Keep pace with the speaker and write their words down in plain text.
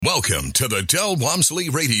Welcome to the Del Walmsley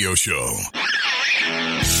Radio Show.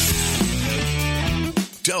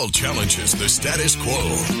 Del challenges the status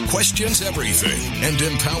quo, questions everything, and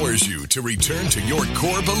empowers you to return to your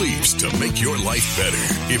core beliefs to make your life better.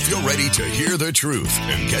 If you're ready to hear the truth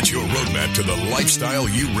and get your roadmap to the lifestyle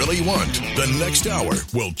you really want, the next hour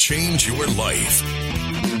will change your life.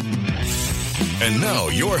 And now,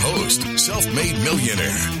 your host, self-made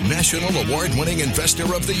millionaire, national award-winning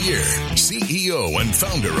investor of the year, CEO and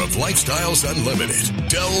founder of Lifestyles Unlimited,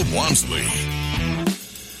 Del Walmsley.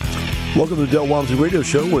 Welcome to the Del Walmsley Radio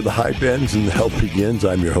Show, where the hype ends and the help begins.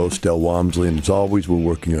 I'm your host, Del Walmsley, and as always, we're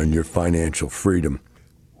working on your financial freedom.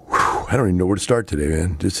 Whew, I don't even know where to start today,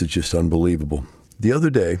 man. This is just unbelievable. The other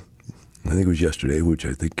day, I think it was yesterday, which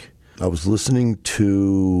I think I was listening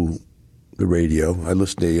to the radio. I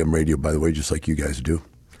listen to AM radio, by the way, just like you guys do.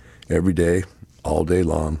 Every day, all day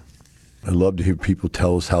long. I love to hear people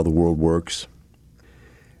tell us how the world works.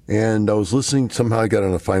 And I was listening, somehow I got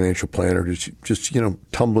on a financial planner, just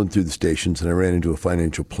tumbling through the stations, and I ran into a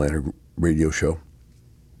financial planner radio show.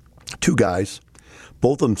 Two guys,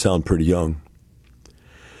 both of them sound pretty young.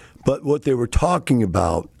 But what they were talking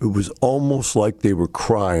about, it was almost like they were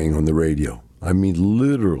crying on the radio. I mean,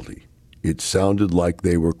 literally, it sounded like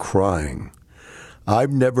they were crying.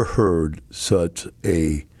 I've never heard such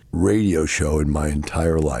a radio show in my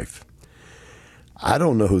entire life. I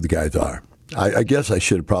don't know who the guys are. I guess I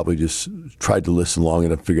should have probably just tried to listen long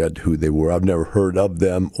enough to figure out who they were. I've never heard of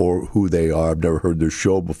them or who they are. I've never heard their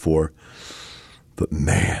show before. But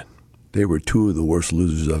man, they were two of the worst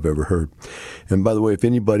losers I've ever heard. And by the way, if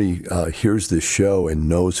anybody hears this show and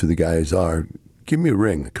knows who the guys are, give me a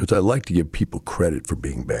ring, because I like to give people credit for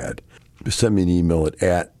being bad. Just send me an email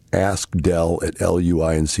at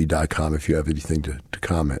askdell@luinc.com if you have anything to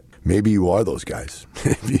comment. Maybe you are those guys.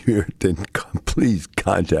 If you're, then please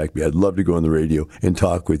contact me. I'd love to go on the radio and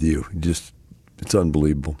talk with you. It's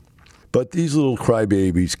unbelievable. But these little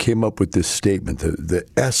crybabies came up with this statement. The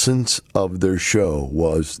essence of their show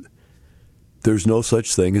was, there's no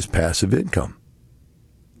such thing as passive income.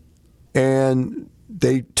 And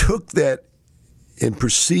they took that and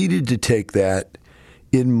proceeded to take that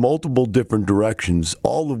in multiple different directions,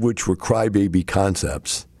 all of which were crybaby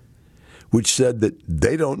concepts, which said that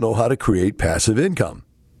they don't know how to create passive income.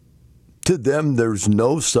 To them, there's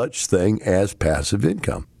no such thing as passive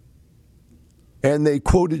income. And they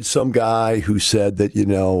quoted some guy who said that,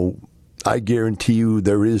 I guarantee you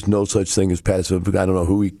there is no such thing as passive. I don't know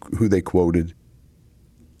who they quoted,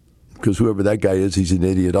 because whoever that guy is, he's an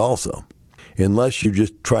idiot also. Unless you're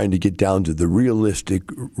just trying to get down to the realistic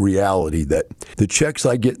reality that the checks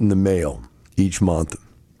I get in the mail each month,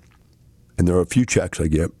 and there are a few checks I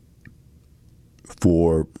get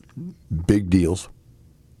for big deals,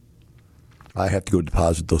 I have to go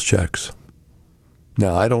deposit those checks.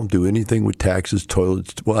 Now, I don't do anything with taxes,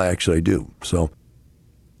 toilets. Well, actually, I do. So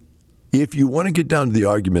if you want to get down to the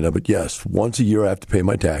argument of it, yes, once a year I have to pay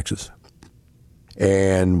my taxes.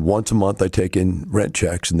 And once a month I take in rent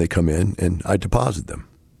checks and they come in and I deposit them.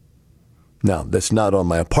 Now, that's not on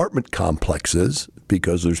my apartment complexes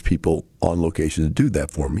because there's people on location to do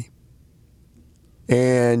that for me.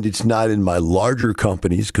 And it's not in my larger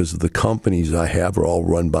companies because the companies I have are all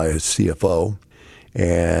run by a CFO.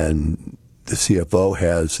 And the CFO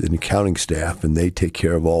has an accounting staff and they take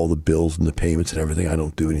care of all the bills and the payments and everything. I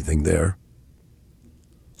don't do anything there.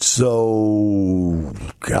 So,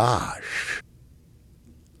 gosh,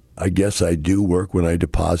 I guess I do work when I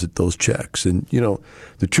deposit those checks. And,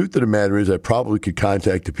 the truth of the matter is I probably could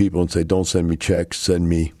contact the people and say, don't send me checks,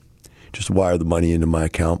 just wire the money into my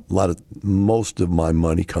account. Most of my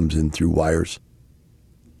money comes in through wires.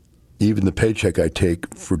 Even the paycheck I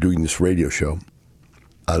take for doing this radio show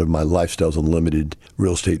out of my Lifestyles Unlimited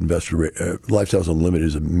real estate investor. Lifestyles Unlimited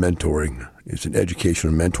is it's an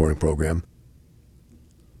education and mentoring program.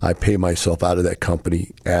 I pay myself out of that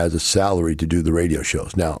company as a salary to do the radio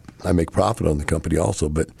shows. Now, I make profit on the company also,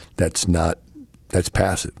 but that's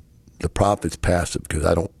passive. The profit's passive because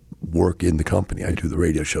I don't work in the company. I do the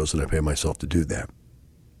radio shows and I pay myself to do that.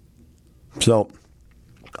 So,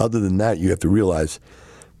 other than that, you have to realize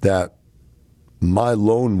that my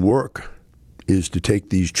lone work is to take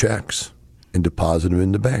these checks and deposit them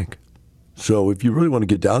in the bank. So if you really want to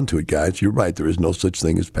get down to it, guys, you're right. There is no such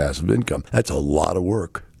thing as passive income. That's a lot of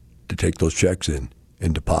work to take those checks in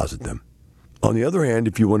and deposit them. On the other hand,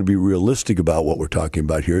 if you want to be realistic about what we're talking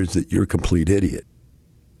about here, is that you're a complete idiot.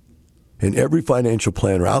 And every financial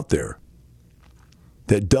planner out there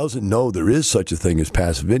that doesn't know there is such a thing as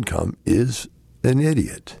passive income is an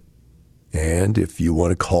idiot. And if you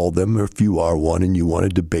want to call them, or if you are one and you want to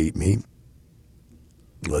debate me,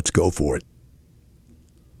 let's go for it.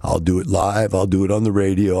 I'll do it live, I'll do it on the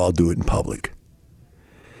radio, I'll do it in public.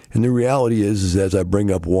 And the reality is as I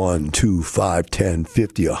bring up 1, 2, 5, 10,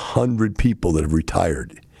 50, 100 people that have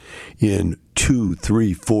retired in 2,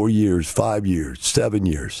 3, 4 years, 5 years, 7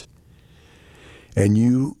 years, and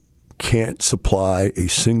you can't supply a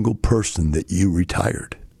single person that you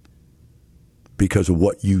retired because of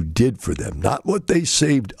what you did for them, not what they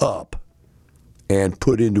saved up and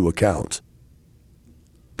put into accounts,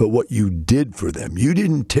 but what you did for them. You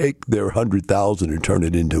didn't take their $100,000 and turn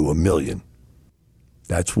it into $1 million.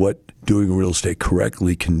 That's what doing real estate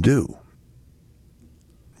correctly can do.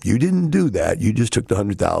 You didn't do that. You just took the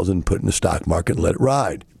 $100,000, put it in the stock market, and let it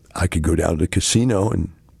ride. I could go down to the casino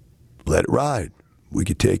and let it ride. We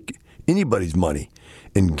could take anybody's money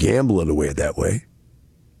and gamble it away that way.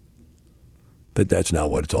 But that's not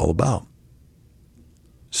what it's all about.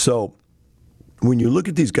 So when you look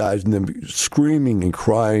at these guys and them screaming and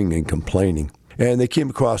crying and complaining, and they came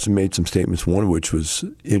across and made some statements, one of which was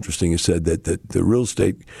interesting. It said that the real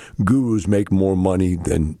estate gurus make more money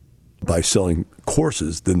than by selling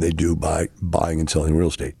courses than they do by buying and selling real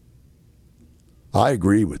estate. I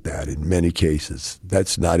agree with that in many cases.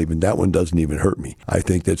 That one doesn't even hurt me. I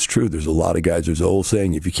think that's true. There's a lot of guys, there's an old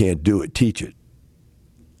saying, if you can't do it, teach it.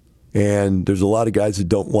 And there's a lot of guys that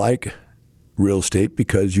don't like real estate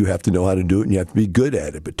because you have to know how to do it and you have to be good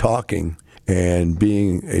at it. But talking and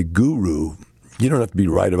being a guru, you don't have to be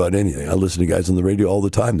right about anything. I listen to guys on the radio all the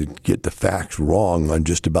time that get the facts wrong on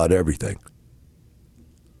just about everything.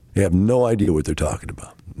 They have no idea what they're talking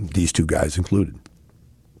about, these two guys included.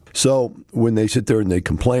 So when they sit there and they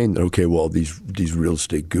complain, okay, well, these real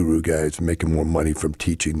estate guru guys are making more money from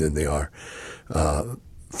teaching than they are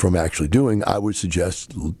from actually doing, I would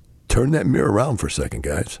suggest turn that mirror around for a second,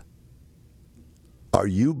 guys. Are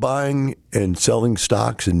you buying and selling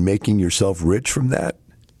stocks and making yourself rich from that?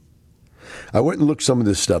 I went and looked some of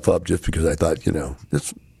this stuff up just because I thought, we're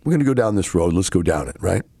going to go down this road. Let's go down it,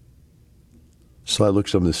 right? So I looked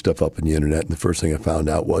some of this stuff up on the internet, and the first thing I found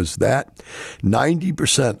out was that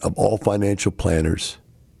 90% of all financial planners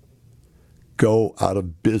go out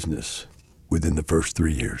of business within the first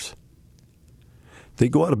 3 years. They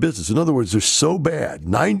go out of business. In other words, they're so bad.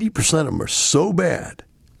 90% of them are so bad.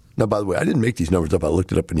 Now, by the way, I didn't make these numbers up. I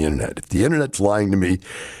looked it up on the internet. If the internet's lying to me,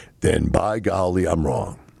 then by golly, I'm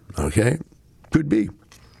wrong. Okay? Could be.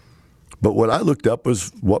 But what I looked up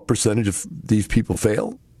was what percentage of these people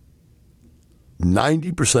fail.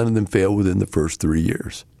 90% of them fail within the first 3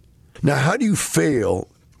 years. Now, how do you fail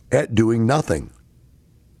at doing nothing?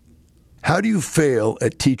 How do you fail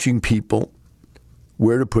at teaching people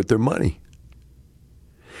where to put their money?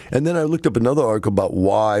 And then I looked up another article about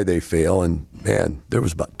why they fail, and man, there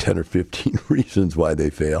was about 10 or 15 reasons why they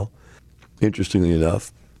fail, interestingly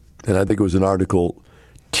enough. And I think it was an article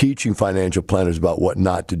teaching financial planners about what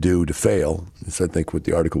not to do to fail. That's, I think, what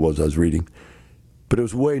the article was I was reading. But it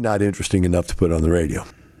was way not interesting enough to put on the radio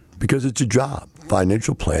because it's a job.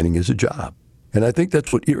 Financial planning is a job. And I think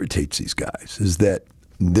that's what irritates these guys, is that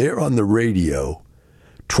they're on the radio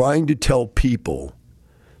trying to tell people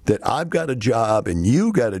that I've got a job and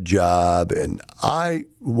you got a job and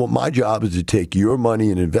my job is to take your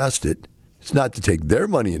money and invest it. It's not to take their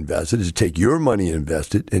money and invest it. It's to take your money and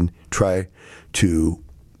invest it and try to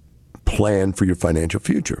plan for your financial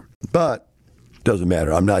future. But it doesn't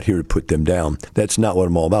matter. I'm not here to put them down. That's not what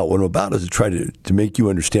I'm all about. What I'm about is to try to make you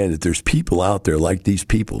understand that there's people out there like these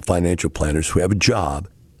people, financial planners, who have a job,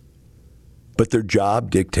 but their job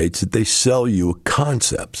dictates that they sell you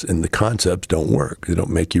concepts, and the concepts don't work. They don't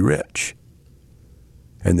make you rich,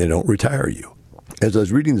 and they don't retire you. As I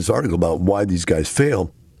was reading this article about why these guys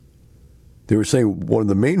fail, they were saying one of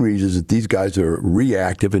the main reasons is that these guys are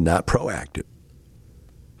reactive and not proactive.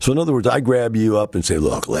 So in other words, I grab you up and say,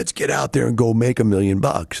 look, let's get out there and go make $1 million.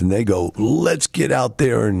 And they go, let's get out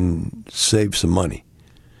there and save some money.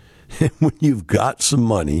 And when you've got some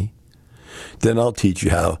money, then I'll teach you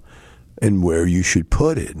how and where you should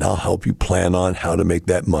put it. And I'll help you plan on how to make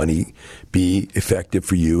that money be effective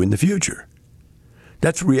for you in the future.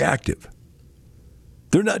 That's reactive.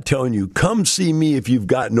 They're not telling you, come see me if you've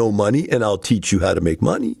got no money and I'll teach you how to make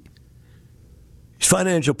money. These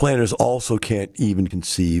financial planners also can't even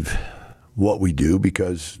conceive what we do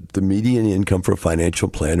because the median income for a financial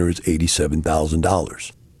planner is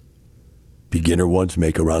 $87,000. Beginner ones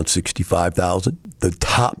make around $65,000. The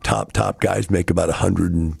top guys make about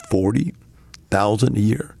 $140,000 a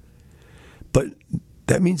year. But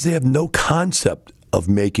that means they have no concept of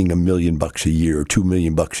making $1 million a year, or $2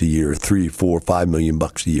 million a year, or $3, $4, $5 million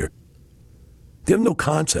a year. They have no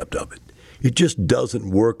concept of it. It just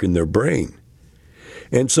doesn't work in their brain.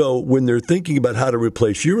 And so when they're thinking about how to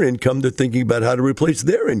replace your income, they're thinking about how to replace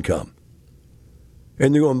their income.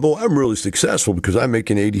 And they're going, boy, I'm really successful because I'm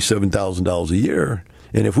making $87,000 a year.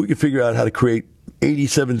 And if we could figure out how to create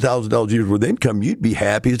 $87,000 a year worth of income, you'd be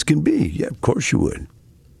happy as can be. Yeah, of course you would.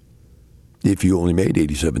 If you only made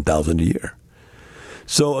 $87,000 a year.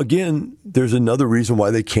 So again, there's another reason why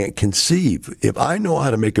they can't conceive. If I know how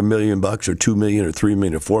to make $1 million or $2 million or $3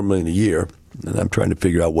 million or $4 million a year, and I'm trying to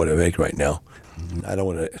figure out what I make right now, I don't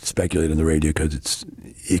want to speculate on the radio because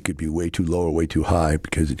it could be way too low or way too high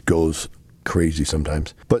because it goes crazy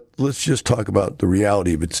sometimes. But let's just talk about the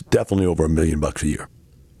reality of it's definitely over $1 million a year.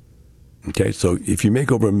 Okay, so if you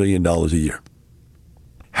make over $1 million a year,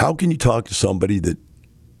 how can you talk to somebody that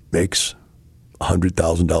makes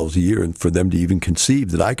 $100,000 a year and for them to even conceive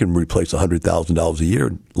that I can replace $100,000 a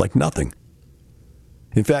year like nothing?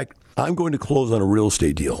 In fact, I'm going to close on a real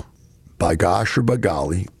estate deal by gosh or by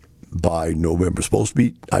golly by November. It's supposed to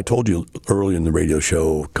be, I told you earlier in the radio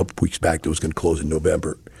show a couple weeks back that it was going to close in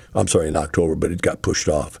October, but it got pushed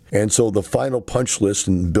off. And so the final punch list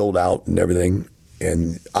and build out and everything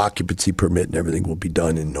and occupancy permit and everything will be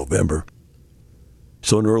done in November.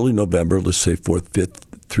 So in early November, let's say 4th, 5th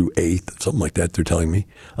through 8th, something like that, they're telling me,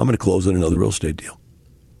 I'm going to close on another real estate deal.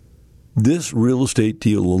 This real estate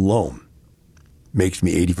deal alone makes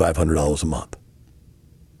me $8,500 a month.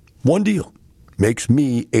 One deal makes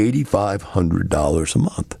me $8,500 a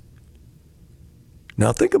month.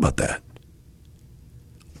 Now think about that.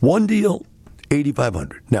 One deal,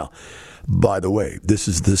 $8,500. Now, by the way, this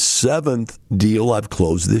is the 7th deal I've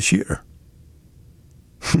closed this year.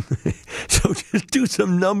 So just do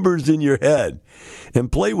some numbers in your head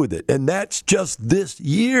and play with it. And that's just this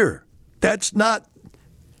year. That's not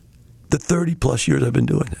the 30 plus years I've been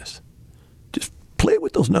doing this. Just play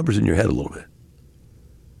with those numbers in your head a little bit.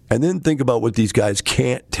 And then think about what these guys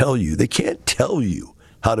can't tell you. They can't tell you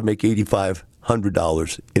how to make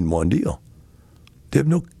 $8,500 in one deal. They have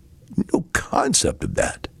no concept of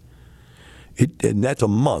that. And that's a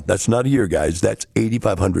month. That's not a year, guys. That's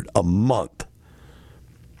 $8,500 a month.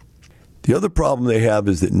 The other problem they have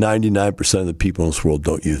is that 99% of the people in this world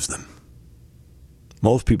don't use them.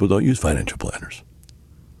 Most people don't use financial planners.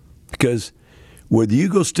 Because whether you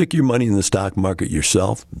go stick your money in the stock market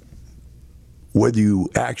yourself, whether you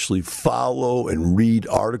actually follow and read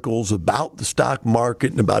articles about the stock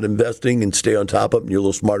market and about investing and stay on top of it and you're a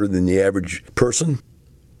little smarter than the average person,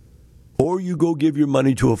 or you go give your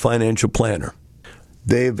money to a financial planner,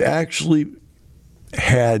 they've actually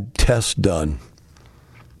had tests done.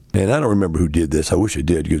 And I don't remember who did this. I wish I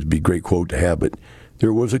did because it would be a great quote to have. But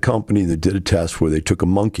there was a company that did a test where they took a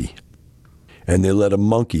monkey and they let a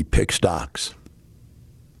monkey pick stocks.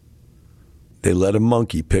 They let a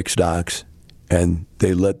monkey pick stocks and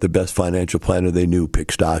they let the best financial planner they knew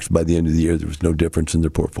pick stocks. By the end of the year, there was no difference in their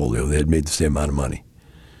portfolio. They had made the same amount of money.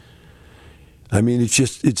 I mean,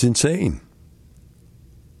 it's insane.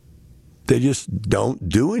 They just don't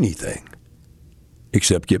do anything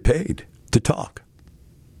except get paid to talk,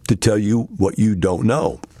 to tell you what you don't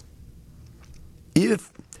know.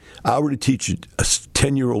 If I were to teach a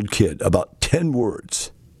 10-year-old kid about 10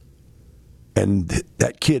 words, and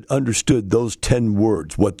that kid understood those 10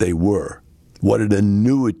 words, what they were, what an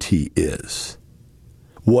annuity is,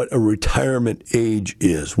 what a retirement age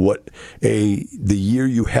is, the year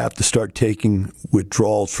you have to start taking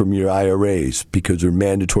withdrawals from your IRAs because they're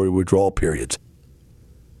mandatory withdrawal periods.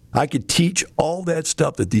 I could teach all that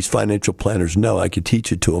stuff that these financial planners know. I could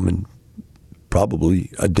teach it to them in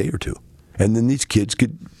probably a day or two. And then these kids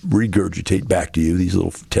could regurgitate back to you, these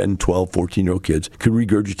little 10, 12, 14-year-old kids could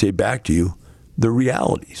regurgitate back to you the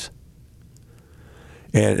realities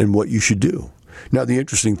and what you should do. Now, the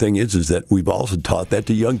interesting thing is that we've also taught that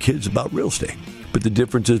to young kids about real estate. But the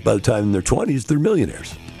difference is by the time in their 20s, they're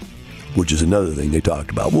millionaires, which is another thing they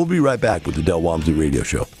talked about. We'll be right back with the Del Walmsley Radio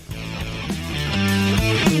Show.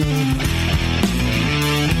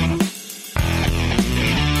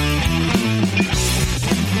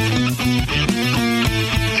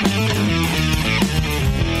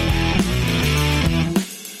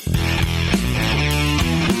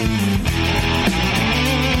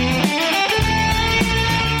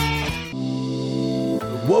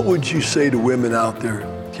 What would you say to women out there,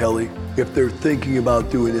 Kelly, if they're thinking about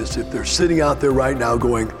doing this, if they're sitting out there right now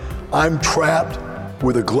going, I'm trapped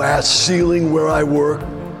with a glass ceiling where I work,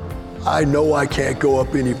 I know I can't go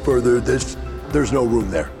up any further, there's no room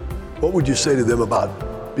there. What would you say to them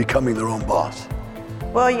about becoming their own boss?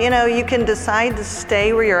 Well, you can decide to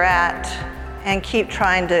stay where you're at and keep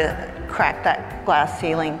trying to crack that glass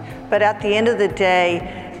ceiling. But at the end of the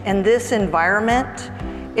day, in this environment,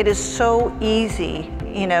 it is so easy.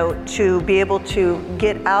 to be able to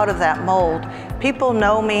get out of that mold. People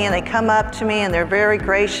know me and they come up to me and they're very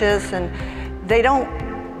gracious, and they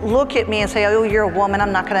don't look at me and say, oh, you're a woman,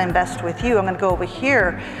 I'm not going to invest with you, I'm going to go over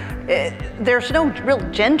here. There's no real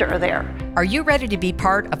gender there. Are you ready to be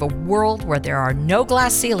part of a world where there are no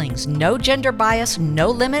glass ceilings, no gender bias, no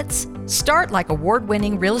limits? Start like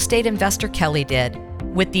award-winning real estate investor Kelly did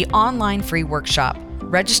with the online free workshop.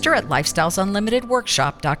 Register at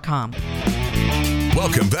lifestylesunlimitedworkshop.com.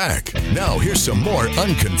 Welcome back. Now here's some more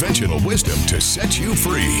unconventional wisdom to set you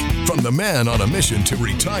free from the man on a mission to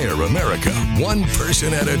retire America, one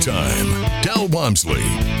person at a time, Del Walmsley.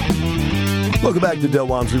 Welcome back to the Del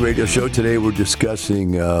Walmsley Radio Show. Today we're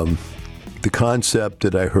discussing the concept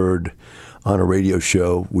that I heard on a radio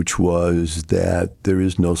show, which was that there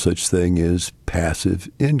is no such thing as passive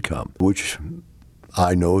income, which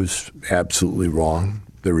I know is absolutely wrong.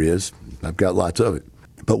 There is. I've got lots of it.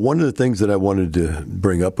 But one of the things that I wanted to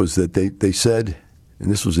bring up was that they said,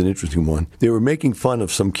 and this was an interesting one, they were making fun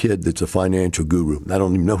of some kid that's a financial guru. I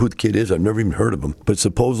don't even know who the kid is. I've never even heard of him. But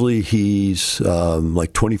supposedly he's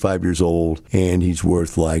like 25 years old, and he's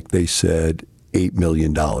worth, like they said, $8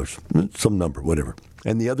 million. Some number, whatever.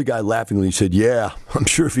 And the other guy laughingly said, yeah, I'm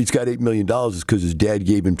sure if he's got $8 million, it's because his dad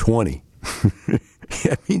gave him 20.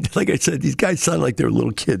 I mean, like I said, these guys sound like they're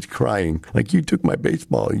little kids crying. Like, you took my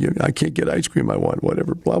baseball. I can't get ice cream I want,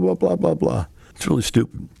 whatever, blah, blah, blah, blah, blah. It's really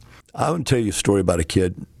stupid. I want to tell you a story about a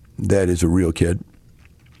kid that is a real kid.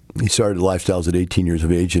 He started Lifestyles at 18 years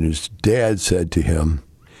of age, and his dad said to him,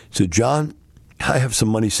 John, I have some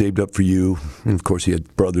money saved up for you. And, of course, he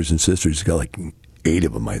had brothers and sisters. He's got like 8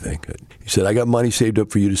 of them, I think. He said, I got money saved up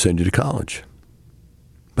for you to send you to college,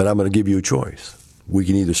 but I'm going to give you a choice. We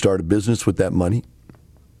can either start a business with that money,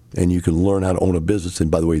 and you can learn how to own a business.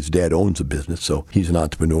 And by the way, his dad owns a business, so he's an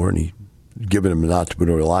entrepreneur, and he's given him an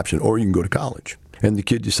entrepreneurial option, or you can go to college. And the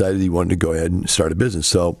kid decided he wanted to go ahead and start a business.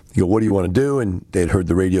 So you go, what do you want to do? And they had heard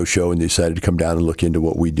the radio show, and they decided to come down and look into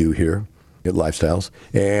what we do here at Lifestyles.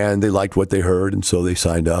 And they liked what they heard, and so they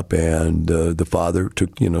signed up. And the father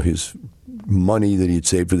took, his money that he had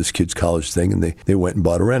saved for this kid's college thing, and they went and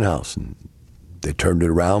bought a rent house. And they turned it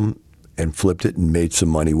around and flipped it and made some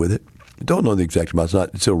money with it. I don't know the exact amount.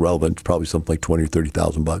 It's irrelevant. It's probably something like $20,000 or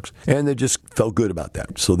 $30,000. And they just felt good about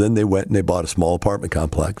that. So then they went and they bought a small apartment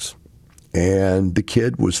complex. And the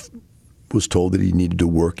kid was told that he needed to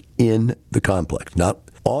work in the complex, not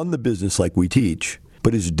on the business like we teach,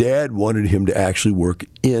 but his dad wanted him to actually work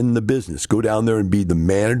in the business, go down there and be the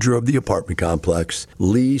manager of the apartment complex,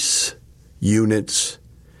 lease units,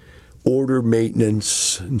 order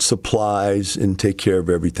maintenance and supplies, and take care of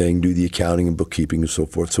everything, do the accounting and bookkeeping and so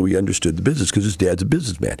forth. So he understood the business because his dad's a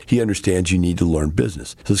businessman. He understands you need to learn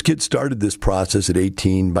business. So this kid started this process at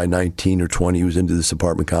 18. By 19 or 20, he was into this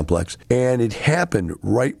apartment complex. And it happened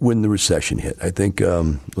right when the recession hit. I think,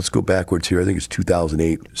 let's go backwards here. I think it's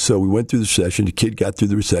 2008. So we went through the recession. The kid got through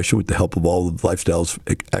the recession with the help of all of the Lifestyles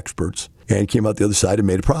experts and came out the other side and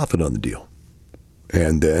made a profit on the deal.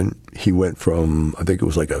 And then he went from, I think it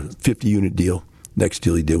was like a 50-unit deal. Next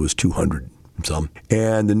deal he did was 200 and some.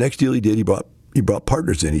 And the next deal he did, he brought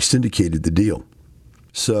partners in. He syndicated the deal.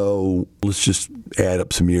 So let's just add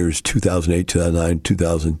up some years, 2008, 2009,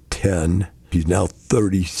 2010. He's now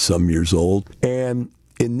 30-some years old. And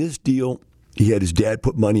in this deal, he had his dad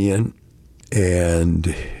put money in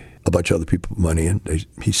and a bunch of other people put money in.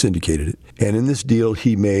 He syndicated it. And in this deal,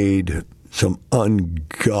 he made some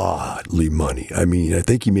ungodly money. I mean, I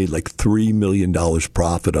think he made like $3 million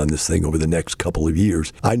profit on this thing over the next couple of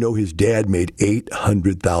years. I know his dad made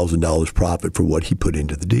 $800,000 profit for what he put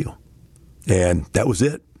into the deal. And that was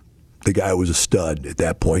it. The guy was a stud at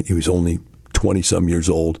that point. He was only 20-some years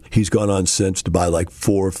old. He's gone on since to buy like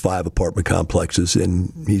 4 or 5 apartment complexes,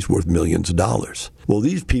 and he's worth millions of dollars. Well,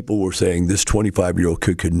 these people were saying this 25-year-old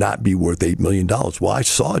kid could not be worth $8 million. Well, I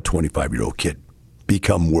saw a 25-year-old kid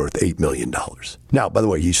become worth $8 million. Now, by the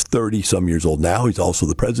way, he's 30-some years old now. He's also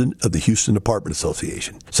the president of the Houston Apartment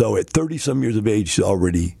Association. So at 30-some years of age, he's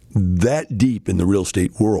already that deep in the real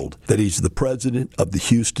estate world that he's the president of the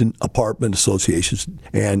Houston Apartment Association.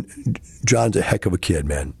 And John's a heck of a kid,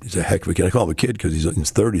 man. He's a heck of a kid. I call him a kid because he's in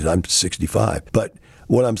his 30s. I'm 65. But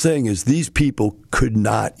what I'm saying is these people could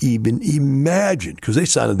not even imagine, because they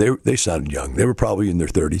sounded young. They were probably in their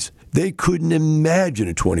 30s. They couldn't imagine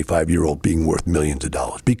a 25-year-old being worth millions of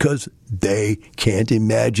dollars because they can't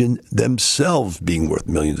imagine themselves being worth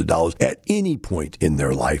millions of dollars at any point in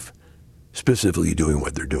their life, specifically doing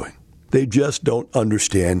what they're doing. They just don't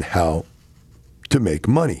understand how to make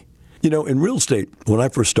money. You know, in real estate, when I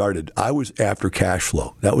first started, I was after cash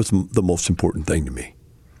flow. That was the most important thing to me.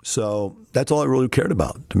 So that's all I really cared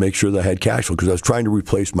about, to make sure that I had cash flow, because I was trying to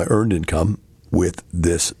replace my earned income with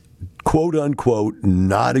this quote-unquote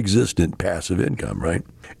not-existent passive income, right?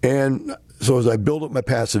 And so as I built up my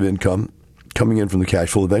passive income coming in from the cash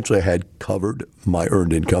flow, eventually I had covered my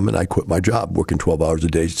earned income, and I quit my job, working 12 hours a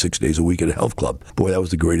day, 6 days a week at a health club. Boy, that was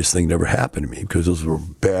the greatest thing that ever happened to me, because those were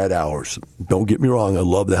bad hours. Don't get me wrong, I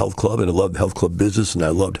love the health club, and I love the health club business, and I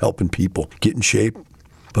loved helping people get in shape.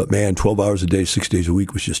 But man, 12 hours a day, 6 days a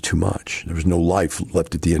week was just too much. There was no life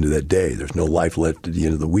left at the end of that day. There's no life left at the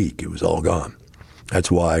end of the week. It was all gone. That's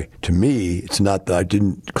why, to me, it's not that I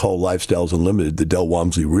didn't call Lifestyles Unlimited the Del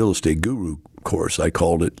Walmsley Real Estate Guru course. I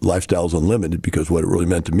called it Lifestyles Unlimited because what it really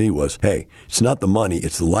meant to me was, hey, it's not the money,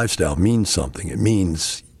 it's the lifestyle. It means something. It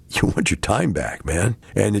means you want your time back, man.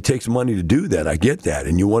 And it takes money to do that. I get that.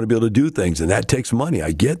 And you want to be able to do things, and that takes money.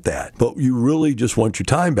 I get that. But you really just want your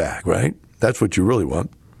time back, right? That's what you really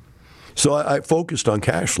want. So I focused on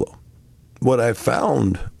cash flow. What I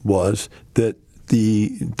found was that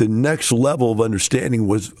the next level of understanding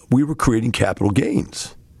was we were creating capital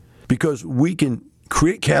gains, because we can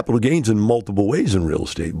create capital gains in multiple ways in real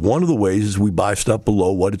estate. One of the ways is we buy stuff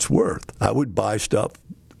below what it's worth. I would buy stuff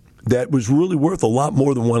that was really worth a lot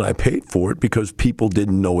more than what I paid for it because people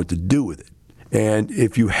didn't know what to do with it. And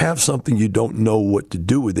if you have something you don't know what to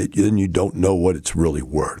do with it, then you don't know what it's really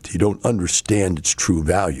worth. You don't understand its true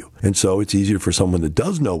value. And so it's easier for someone that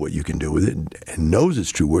does know what you can do with it and knows its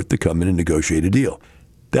true worth to come in and negotiate a deal.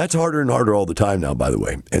 That's harder and harder all the time now, by the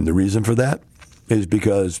way. And the reason for that is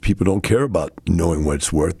because people don't care about knowing what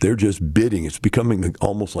it's worth. They're just bidding. It's becoming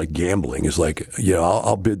almost like gambling. It's like,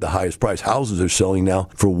 I'll bid the highest price. Houses are selling now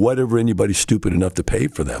for whatever anybody's stupid enough to pay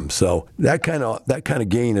for them. So that kind of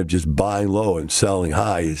gain of just buying low and selling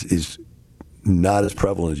high is not as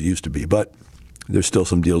prevalent as it used to be. But there's still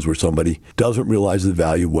some deals where somebody doesn't realize the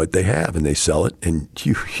value of what they have and they sell it, and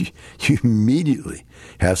you immediately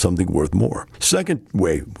have something worth more. Second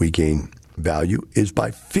way we gain value is by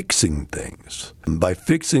fixing things. And by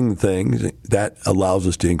fixing things, that allows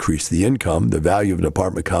us to increase the income. The value of an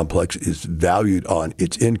apartment complex is valued on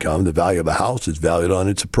its income. The value of a house is valued on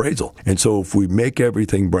its appraisal. And so if we make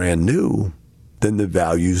everything brand new, then the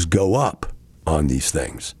values go up on these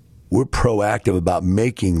things. We're proactive about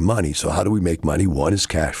making money. So how do we make money? One is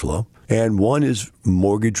cash flow, and one is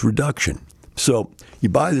mortgage reduction. So you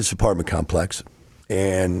buy this apartment complex,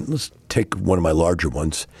 and let's take one of my larger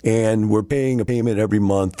ones, and we're paying a payment every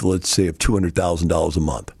month, let's say, of $200,000 a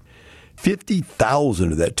month.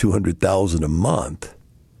 $50,000 of that $200,000 a month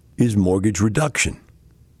is mortgage reduction.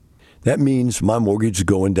 That means my mortgage is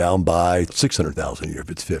going down by $600,000 a year if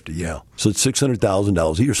it's 50, yeah. So it's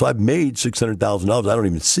 $600,000 a year. So I've made $600,000 I don't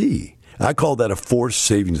even see. I call that a forced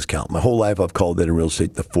savings account. My whole life I've called that in real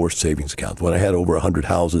estate the forced savings account. When I had over 100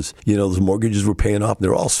 houses, those mortgages were paying off.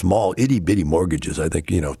 They're all small, itty-bitty mortgages. I think,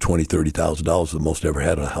 $20,000, $30,000 is the most I ever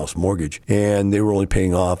had on a house mortgage. And they were only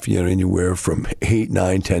paying off, anywhere from $8,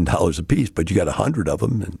 $9, $10 a piece. But you got 100 of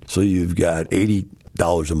them. And so you've got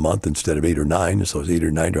 $80 a month instead of $8 or $9. So it's $8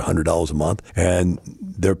 or $9 or $100 a month. And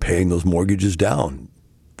they're paying those mortgages down.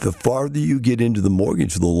 The farther you get into the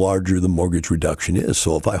mortgage, the larger the mortgage reduction is.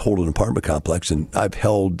 So if I hold an apartment complex, and I've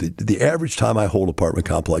held, the average time I hold apartment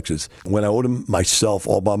complexes, when I hold them myself,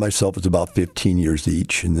 all by myself, it's about 15 years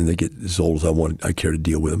each, and then they get as old as I care to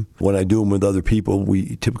deal with them. When I do them with other people,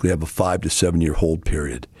 we typically have a 5 to 7 year hold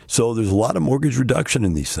period. So there's a lot of mortgage reduction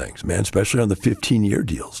in these things, man, especially on the 15-year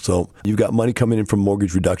deals. So you've got money coming in from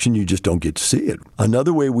mortgage reduction, you just don't get to see it.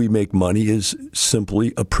 Another way we make money is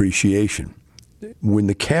simply appreciation. When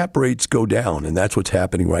the cap rates go down, and that's what's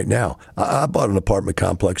happening right now. I bought an apartment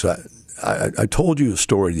complex. I told you a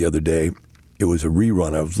story the other day. It was a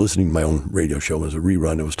rerun. I was listening to my own radio show. It was a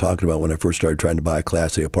rerun. I was talking about when I first started trying to buy a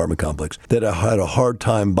Class A apartment complex, that I had a hard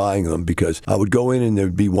time buying them because I would go in and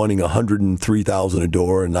they'd be wanting $103,000 a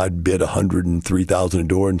door, and I'd bid $103,000 a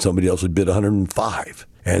door, and somebody else would bid $105,000.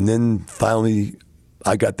 And then finally,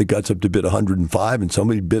 I got the guts up to bid $105,000, and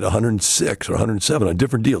somebody bid $106,000 or $107,000 on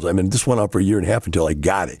different deals. I mean, this went on for a year and a half until I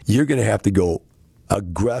got it. You're going to have to go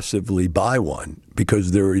aggressively buy one because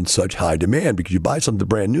they're in such high demand. Because you buy something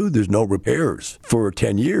brand new, there's no repairs for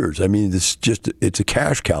 10 years. I mean, it's a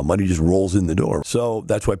cash cow. Money just rolls in the door. So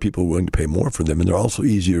that's why people are willing to pay more for them. And they're also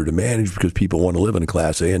easier to manage because people want to live in a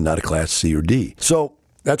Class A and not a Class C or D. So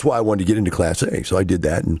that's why I wanted to get into Class A. So I did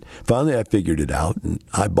that, and finally I figured it out, and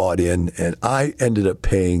I bought in, and I ended up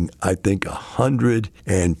paying, I think, $123,000,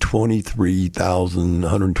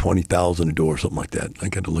 $120,000 a door, something like that. I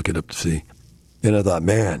got to look it up to see. And I thought,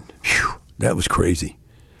 man, that was crazy.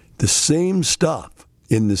 The same stuff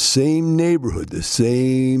in the same neighborhood, the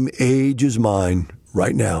same age as mine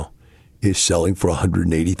right now, is selling for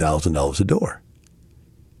 $180,000 a door.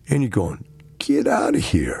 And you're going, get out of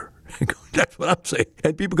here. That's what I'm saying.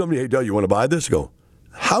 And people come to me, hey, Del, you want to buy this? I go,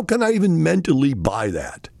 how can I even mentally buy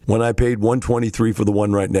that when I paid $123 for the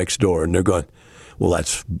one right next door? And they're going, well,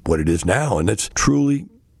 that's what it is now. And that's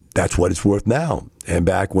what it's worth now. And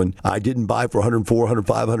back when I didn't buy for $104, $105,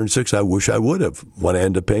 $106, I wish I would have when I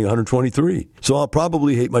ended up paying $123. So I'll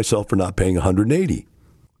probably hate myself for not paying $180.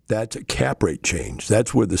 That's a cap rate change.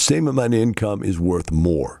 That's where the same amount of income is worth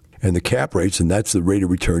more. And the cap rates, and that's the rate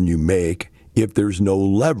of return you make if there's no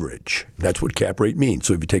leverage. That's what cap rate means.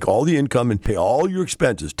 So if you take all the income and pay all your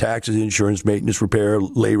expenses, taxes, insurance, maintenance, repair,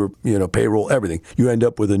 labor, payroll, everything, you end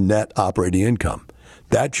up with a net operating income.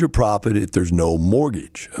 That's your profit if there's no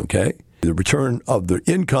mortgage, okay? The return of the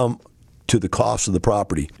income to the cost of the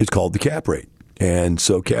property is called the cap rate. And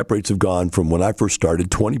so cap rates have gone from when I first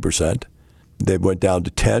started 20%. They went down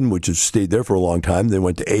to 10, which has stayed there for a long time. They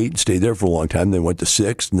went to 8, stayed there for a long time. They went to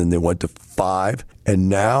 6, and then they went to 5. And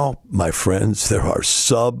now, my friends, there are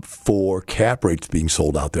sub-4 cap rates being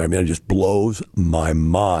sold out there. I mean, it just blows my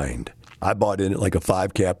mind. I bought in at like a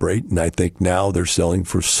 5 cap rate, and I think now they're selling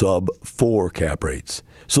for sub-4 cap rates.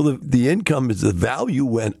 So the income is the value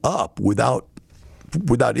went up without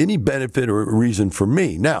any benefit or reason for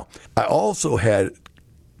me. Now, I also had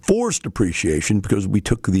forced appreciation because we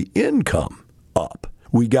took the income up.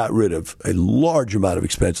 We got rid of a large amount of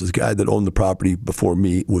expenses. The guy that owned the property before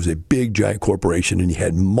me was a big, giant corporation, and he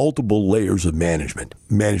had multiple layers of management.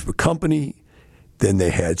 Management company, then they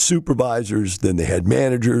had supervisors, then they had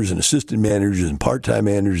managers and assistant managers and part-time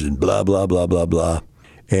managers and blah, blah, blah, blah, blah.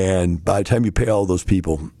 And by the time you pay all those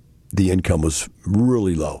people, the income was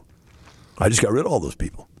really low. I just got rid of all those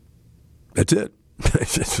people. That's it. I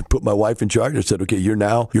just put my wife in charge. I said, okay, you're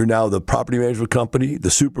now the property management company,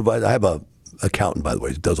 the supervisor. I have a accountant, by the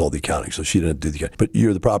way, that does all the accounting, so she didn't have to do the accounting. But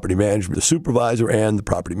you're the property manager, the supervisor, and the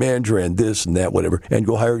property manager, and this and that, whatever. And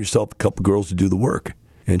go hire yourself a couple girls to do the work.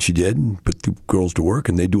 And she did, and put the girls to work,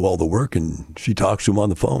 and they do all the work, and she talks to them on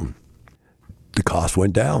the phone. The cost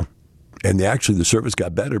went down. And the service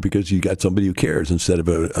got better because you got somebody who cares instead of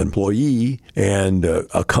an employee and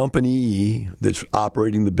a company that's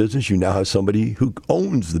operating the business. You now have somebody who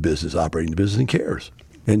owns the business, operating the business, and cares.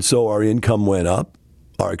 And so our income went up,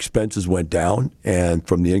 our expenses went down, and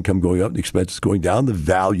from the income going up, the expenses going down, the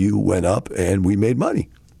value went up, and we made money.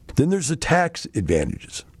 Then there's the tax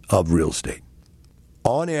advantages of real estate.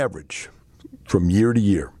 On average, from year to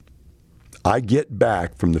year, I get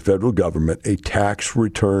back from the federal government a tax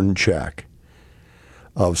return check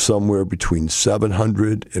of somewhere between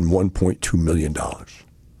 $700 and $1.2 million.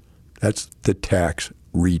 That's the tax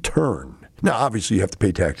return. Now, obviously, you have to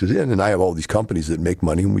pay taxes in, and I have all these companies that make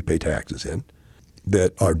money and we pay taxes in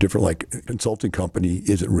that are different. Like a consulting company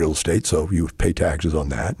isn't real estate, so you pay taxes on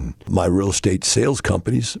that. And my real estate sales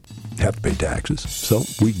companies have to pay taxes. So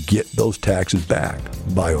we get those taxes back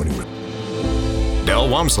by owning real estate. Del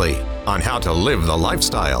Walmsley on how to live the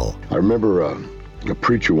lifestyle. I remember a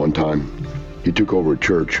preacher one time, he took over a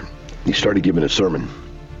church. He started giving a sermon,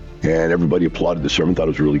 and everybody applauded the sermon, thought it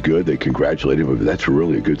was really good. They congratulated him, that's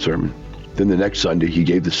really a good sermon. Then the next Sunday, he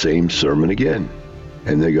gave the same sermon again.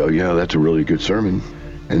 And they go, yeah, that's a really good sermon.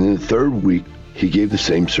 And then the third week, he gave the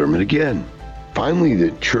same sermon again. Finally, the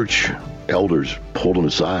church elders pulled him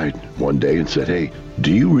aside one day and said, hey,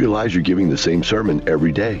 do you realize you're giving the same sermon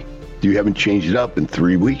every day? You haven't changed it up in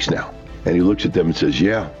 3 weeks now. And he looks at them and says,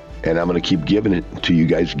 yeah, and I'm going to keep giving it until you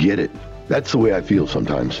guys get it. That's the way I feel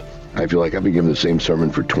sometimes. I feel like I've been giving the same sermon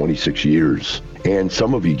for 26 years. And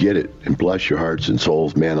some of you get it, and bless your hearts and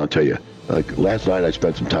souls. Man, I'll tell you, like last night I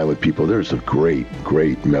spent some time with people. There's some great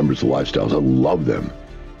members of Lifestyles. I love them.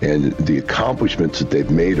 And the accomplishments that they've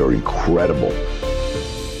made are incredible.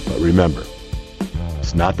 But remember,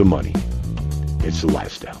 it's not the money, it's the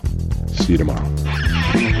lifestyle. See you tomorrow.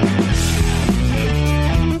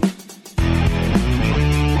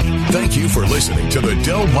 Thank you for listening to the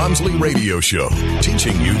Del Walmsley Radio Show,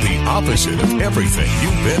 teaching you the opposite of everything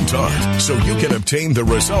you've been taught so you can obtain the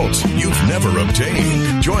results you've never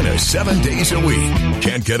obtained. Join us 7 days a week.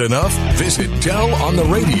 Can't get enough? Visit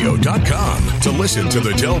DelOnTheRadio.com to listen to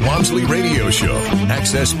the Del Walmsley Radio Show,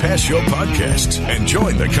 access past show podcasts, and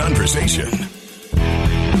join the conversation.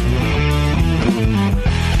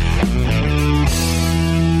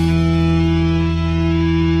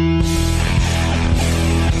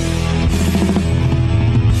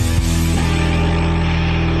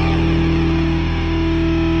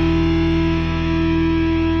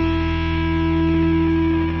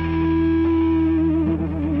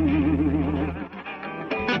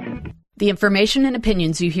 The information and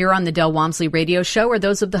opinions you hear on the Del Walmsley Radio Show are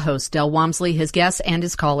those of the host, Del Walmsley, his guests, and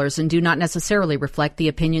his callers, and do not necessarily reflect the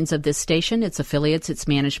opinions of this station, its affiliates, its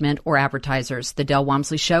management, or advertisers. The Del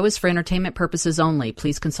Walmsley Show is for entertainment purposes only.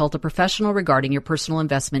 Please consult a professional regarding your personal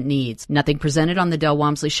investment needs. Nothing presented on the Del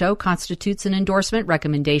Walmsley Show constitutes an endorsement,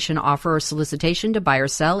 recommendation, offer, or solicitation to buy or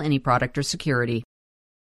sell any product or security.